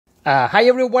Hi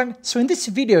everyone, so in this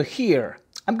video here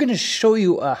I'm going to show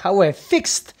you how I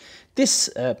fixed this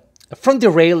front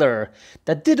derailleur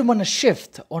that didn't want to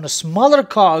shift on a smaller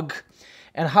cog,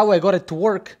 and how I got it to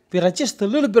work with just a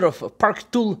little bit of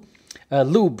Park Tool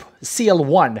lube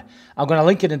CL1. I'm going to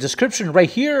link it in the description right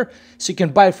here so you can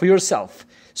buy it for yourself.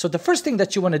 So the first thing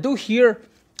that you want to do here,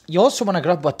 you also want to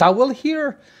grab a towel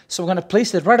here, so we're going to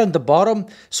place it right on the bottom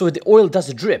so the oil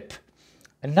does drip.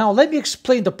 And now let me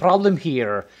explain the problem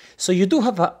here. So you do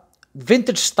have a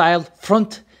vintage style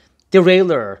front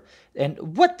derailleur,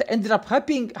 and what ended up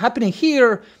happening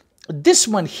here, this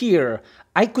one here,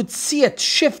 I could see it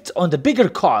shift on the bigger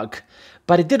cog,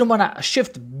 but it didn't want to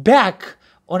shift back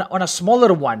on a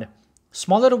smaller one.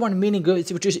 Smaller one meaning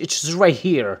it's right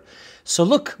here. So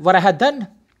look what I had done.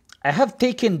 I have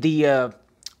taken the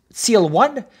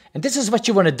CL1, and this is what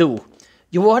you want to do.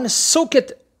 You want to soak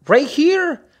it right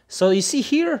here. So you see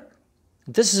here,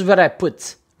 this is what I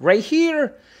put right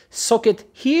here, soak it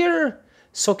here,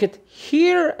 soak it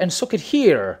here, and soak it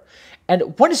here.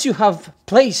 And once you have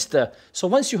placed, so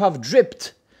once you have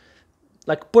dripped,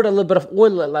 like put a little bit of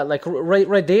oil like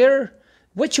right there,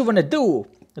 what you want to do,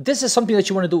 this is something that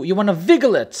you want to do, you want to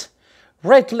wiggle it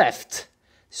right left.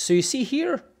 So you see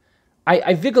here,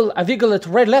 I wiggle it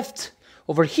right left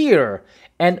over here,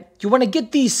 and you want to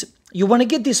get these,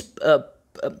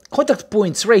 contact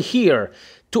points right here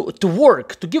to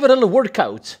work, to give it a little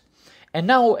workout. And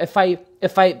now if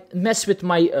I mess with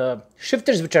my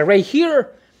shifters, which are right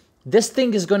here, this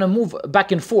thing is gonna move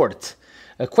back and forth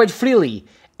quite freely.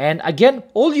 And again,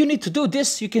 all you need to do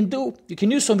this, you can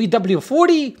use some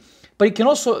VW40, but you can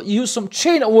also use some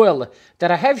chain oil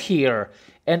that I have here.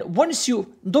 And once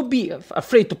you, don't be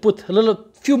afraid to put a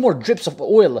few more drips of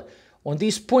oil on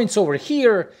these points over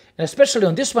here, and especially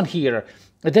on this one here.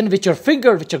 And then with your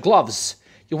finger, with your gloves,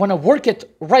 you want to work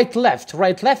it right,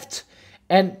 left,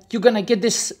 and you're going to get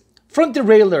this front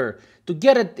derailleur to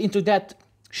get it into that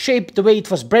shape the way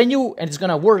it was brand new, and it's going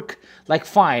to work like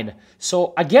fine.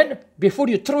 So again, before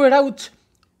you throw it out,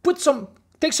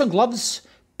 take some gloves,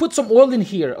 put some oil in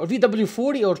here, or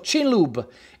VW40 or chain lube,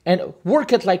 and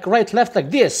work it like right, left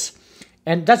like this.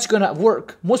 And that's going to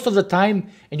work most of the time,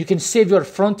 and you can save your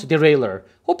front derailleur.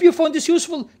 Hope you found this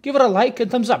useful. Give it a like and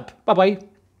thumbs up. Bye-bye.